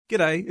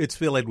G'day, it's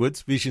Phil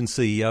Edwards, Vision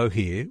CEO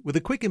here, with a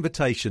quick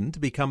invitation to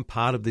become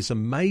part of this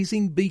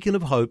amazing beacon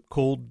of hope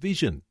called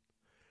Vision.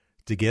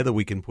 Together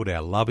we can put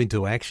our love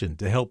into action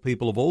to help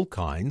people of all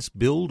kinds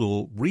build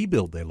or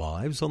rebuild their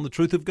lives on the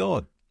truth of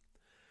God.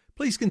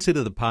 Please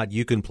consider the part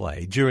you can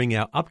play during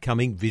our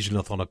upcoming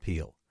Visionathon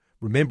appeal,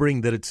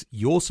 remembering that it's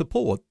your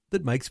support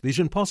that makes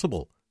Vision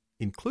possible,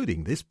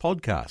 including this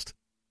podcast.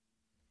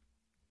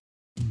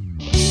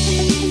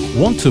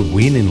 Want to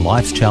win in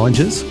life's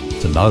challenges?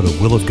 To know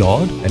the will of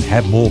God and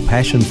have more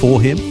passion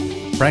for Him?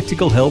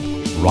 Practical help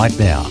right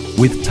now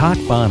with Tak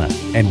Bhana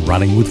and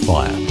Running with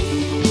Fire.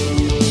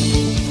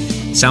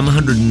 Psalm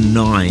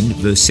 109,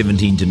 verse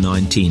 17 to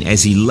 19.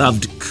 As he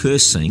loved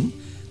cursing,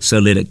 so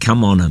let it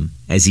come on him.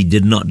 As he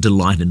did not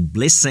delight in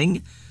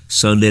blessing,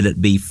 so let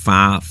it be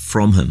far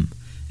from him.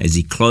 As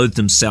he clothed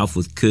himself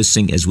with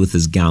cursing as with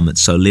his garment,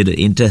 so let it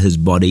enter his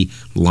body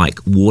like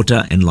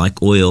water and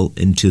like oil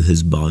into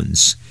his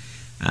bones.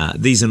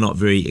 These are not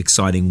very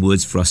exciting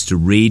words for us to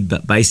read,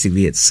 but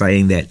basically it's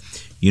saying that,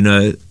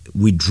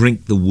 we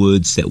drink the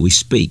words that we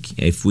speak.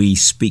 If we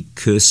speak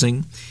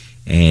cursing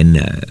and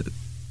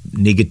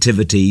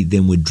negativity,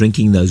 then we're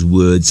drinking those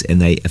words and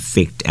they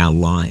affect our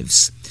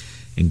lives.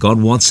 And God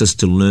wants us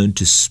to learn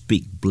to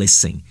speak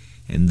blessing.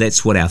 And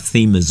that's what our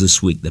theme is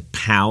this week, the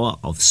power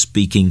of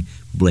speaking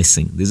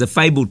blessing. There's a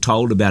fable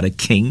told about a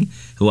king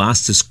who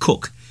asked his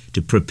cook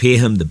to prepare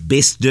him the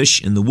best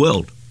dish in the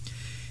world.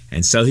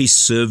 And so he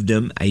served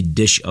him a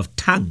dish of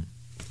tongue.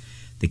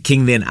 The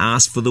king then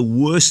asked for the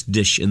worst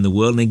dish in the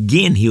world, and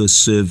again he was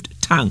served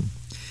tongue.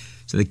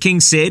 So the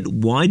king said,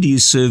 "Why do you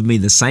serve me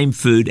the same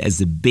food as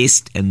the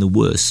best and the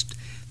worst?"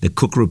 The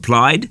cook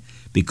replied,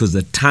 "Because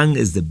the tongue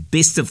is the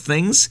best of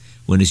things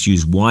when it's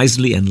used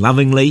wisely and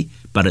lovingly,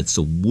 but it's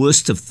the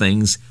worst of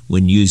things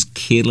when used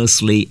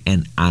carelessly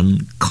and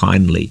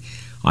unkindly."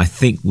 I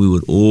think we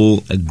would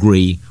all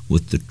agree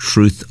with the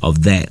truth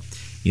of that.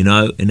 In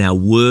our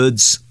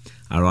words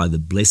are either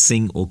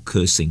blessing or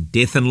cursing.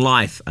 Death and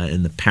life are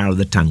in the power of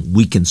the tongue.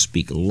 We can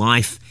speak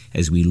life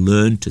as we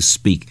learn to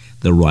speak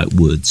the right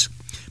words.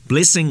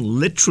 Blessing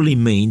literally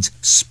means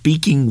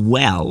speaking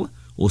well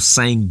or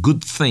saying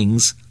good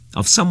things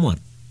of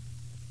someone.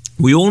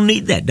 We all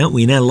need that, don't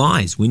we, in our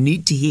lives? We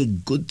need to hear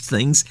good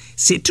things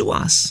said to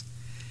us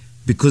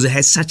because it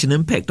has such an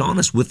impact on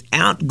us.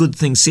 Without good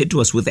things said to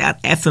us, without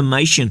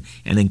affirmation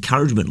and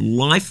encouragement,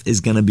 life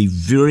is going to be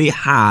very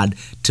hard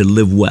to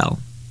live well,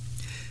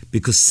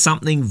 because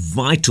something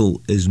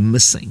vital is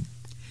missing.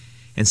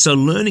 And so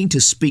learning to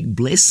speak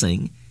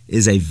blessing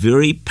is a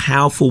very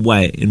powerful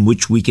way in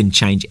which we can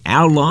change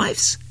our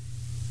lives.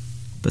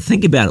 But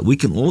think about it, we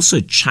can also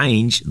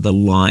change the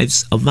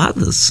lives of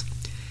others.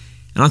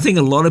 And I think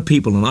a lot of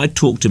people, and I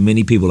talk to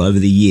many people over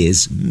the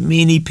years,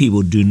 many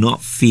people do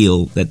not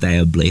feel that they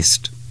are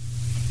blessed.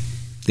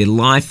 Their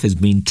life has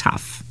been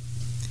tough.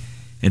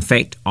 In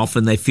fact,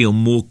 often they feel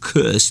more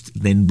cursed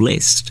than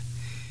blessed.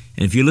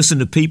 And if you listen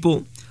to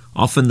people,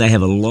 often they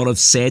have a lot of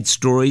sad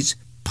stories,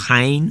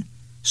 pain,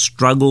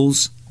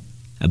 struggles,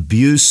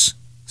 abuse,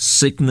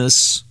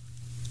 sickness,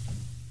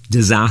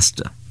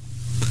 disaster,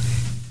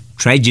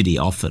 tragedy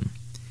often.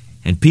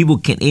 And people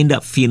can end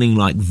up feeling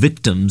like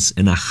victims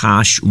in a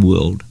harsh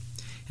world.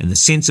 And the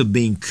sense of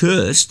being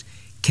cursed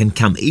can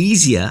come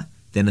easier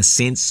than a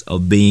sense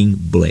of being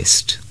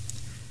blessed.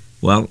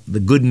 Well, the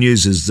good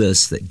news is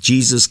this, that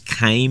Jesus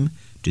came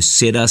to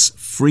set us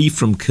free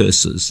from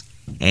curses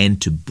and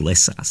to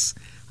bless us.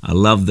 I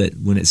love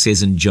that when it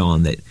says in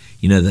John that,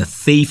 the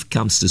thief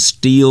comes to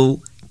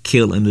steal,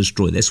 kill, and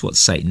destroy. That's what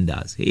Satan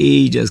does.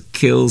 He just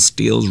kills,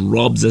 steals,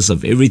 robs us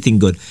of everything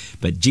good.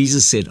 But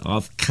Jesus said,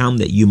 "I've come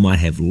that you might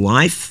have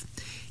life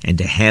and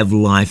to have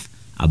life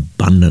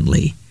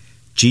abundantly."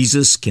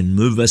 Jesus can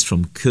move us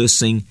from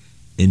cursing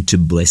into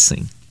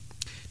blessing.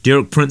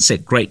 Derek Prince,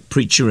 that great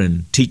preacher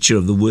and teacher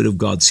of the Word of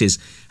God, says,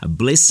 "A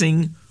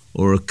blessing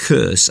or a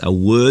curse are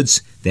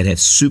words that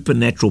have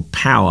supernatural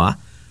power,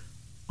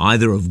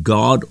 either of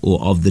God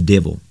or of the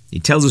devil." He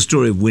tells a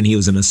story of when he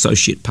was an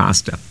associate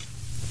pastor.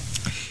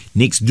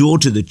 Next door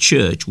to the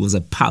church was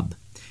a pub.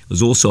 It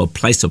was also a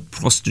place of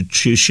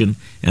prostitution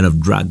and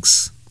of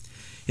drugs.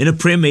 In a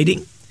prayer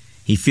meeting,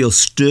 he feels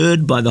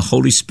stirred by the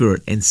Holy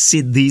Spirit and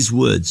said these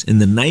words, "In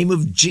the name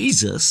of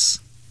Jesus,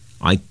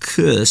 I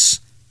curse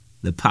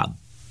the pub."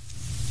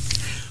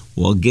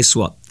 Well, guess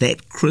what?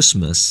 That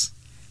Christmas,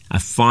 a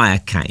fire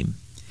came,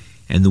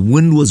 and the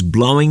wind was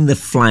blowing the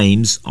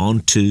flames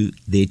onto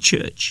their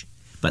church.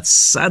 But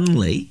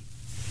suddenly,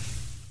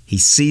 he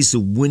sees the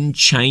wind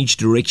change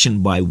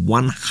direction by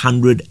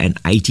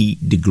 180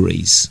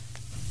 degrees.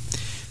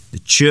 The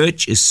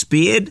church is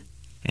spared,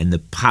 and the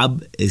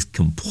pub is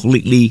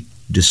completely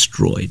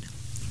destroyed.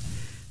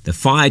 The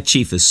fire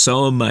chief is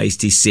so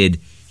amazed, he said,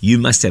 "You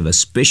must have a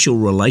special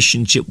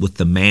relationship with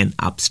the man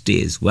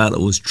upstairs." Well, it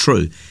was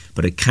true,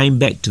 but it came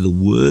back to the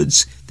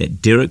words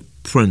that Derek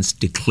Prince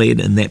declared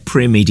in that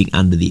prayer meeting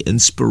under the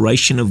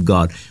inspiration of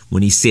God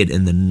when he said,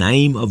 "In the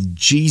name of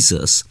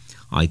Jesus,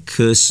 I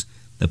curse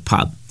the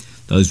pub."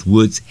 Those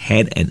words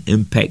had an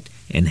impact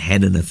and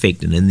had an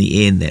effect. And in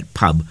the end, that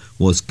pub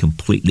was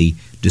completely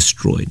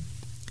destroyed.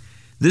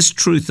 This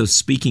truth of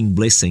speaking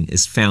blessing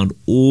is found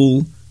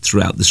all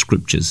throughout the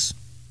scriptures.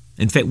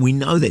 In fact, we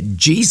know that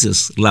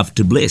Jesus loved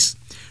to bless.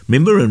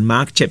 Remember in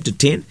Mark chapter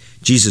 10,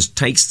 Jesus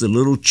takes the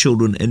little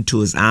children into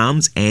his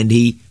arms and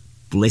he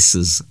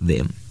blesses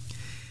them.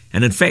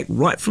 And in fact,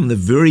 right from the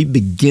very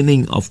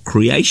beginning of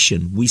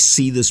creation, we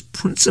see this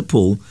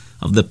principle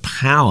of the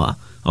power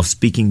of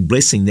speaking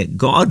blessing that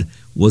God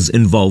was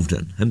involved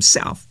in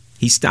himself.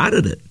 He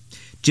started it.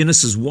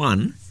 Genesis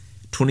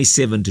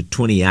 1:27 to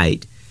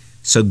 28.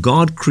 So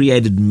God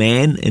created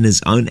man in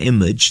his own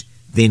image,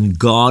 then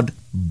God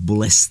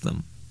blessed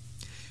them.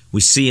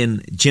 We see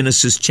in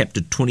Genesis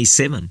chapter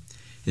 27,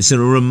 it's a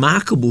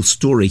remarkable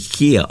story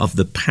here of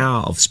the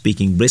power of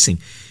speaking blessing.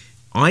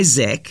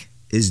 Isaac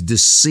is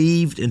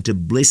deceived into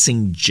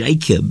blessing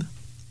Jacob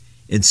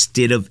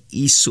instead of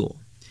Esau.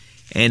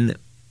 And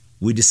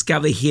we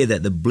discover here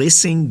that the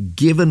blessing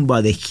given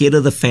by the head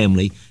of the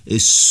family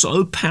is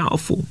so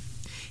powerful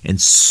and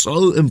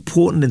so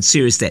important and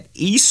serious that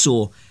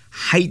Esau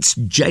hates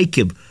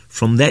Jacob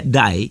from that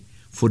day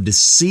for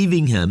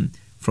deceiving him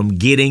from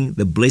getting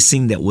the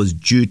blessing that was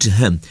due to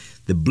him.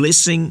 The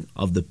blessing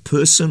of the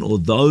person or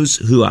those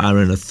who are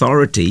in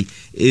authority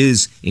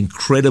is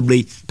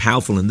incredibly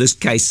powerful. In this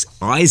case,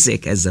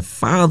 Isaac as a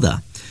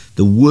father,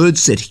 the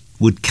words that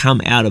would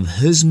come out of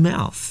his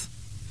mouth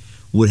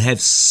would have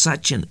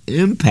such an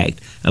impact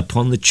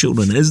upon the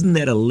children. Isn't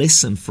that a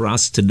lesson for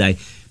us today?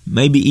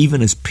 Maybe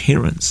even as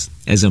parents,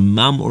 as a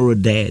mum or a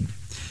dad,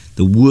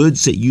 the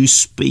words that you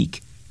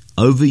speak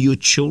over your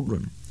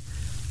children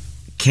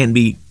can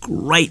be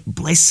great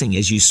blessing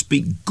as you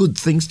speak good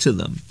things to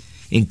them.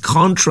 In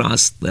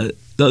contrast,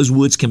 those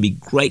words can be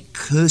great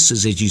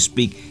curses as you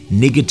speak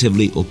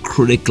negatively or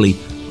critically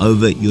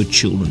over your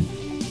children.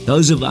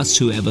 Those of us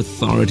who have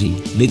authority,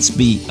 let's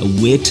be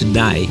aware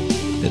today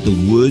that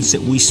the words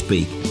that we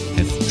speak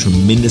have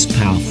tremendous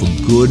power for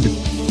good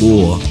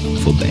or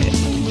for bad.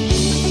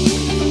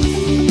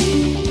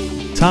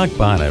 Tak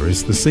Bhana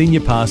is the Senior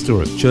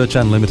Pastor of Church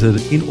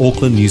Unlimited in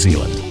Auckland, New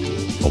Zealand.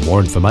 For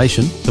more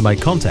information, to make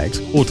contact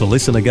or to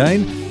listen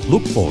again,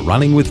 look for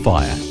Running with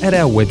Fire at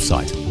our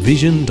website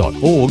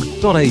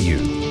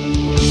vision.org.au.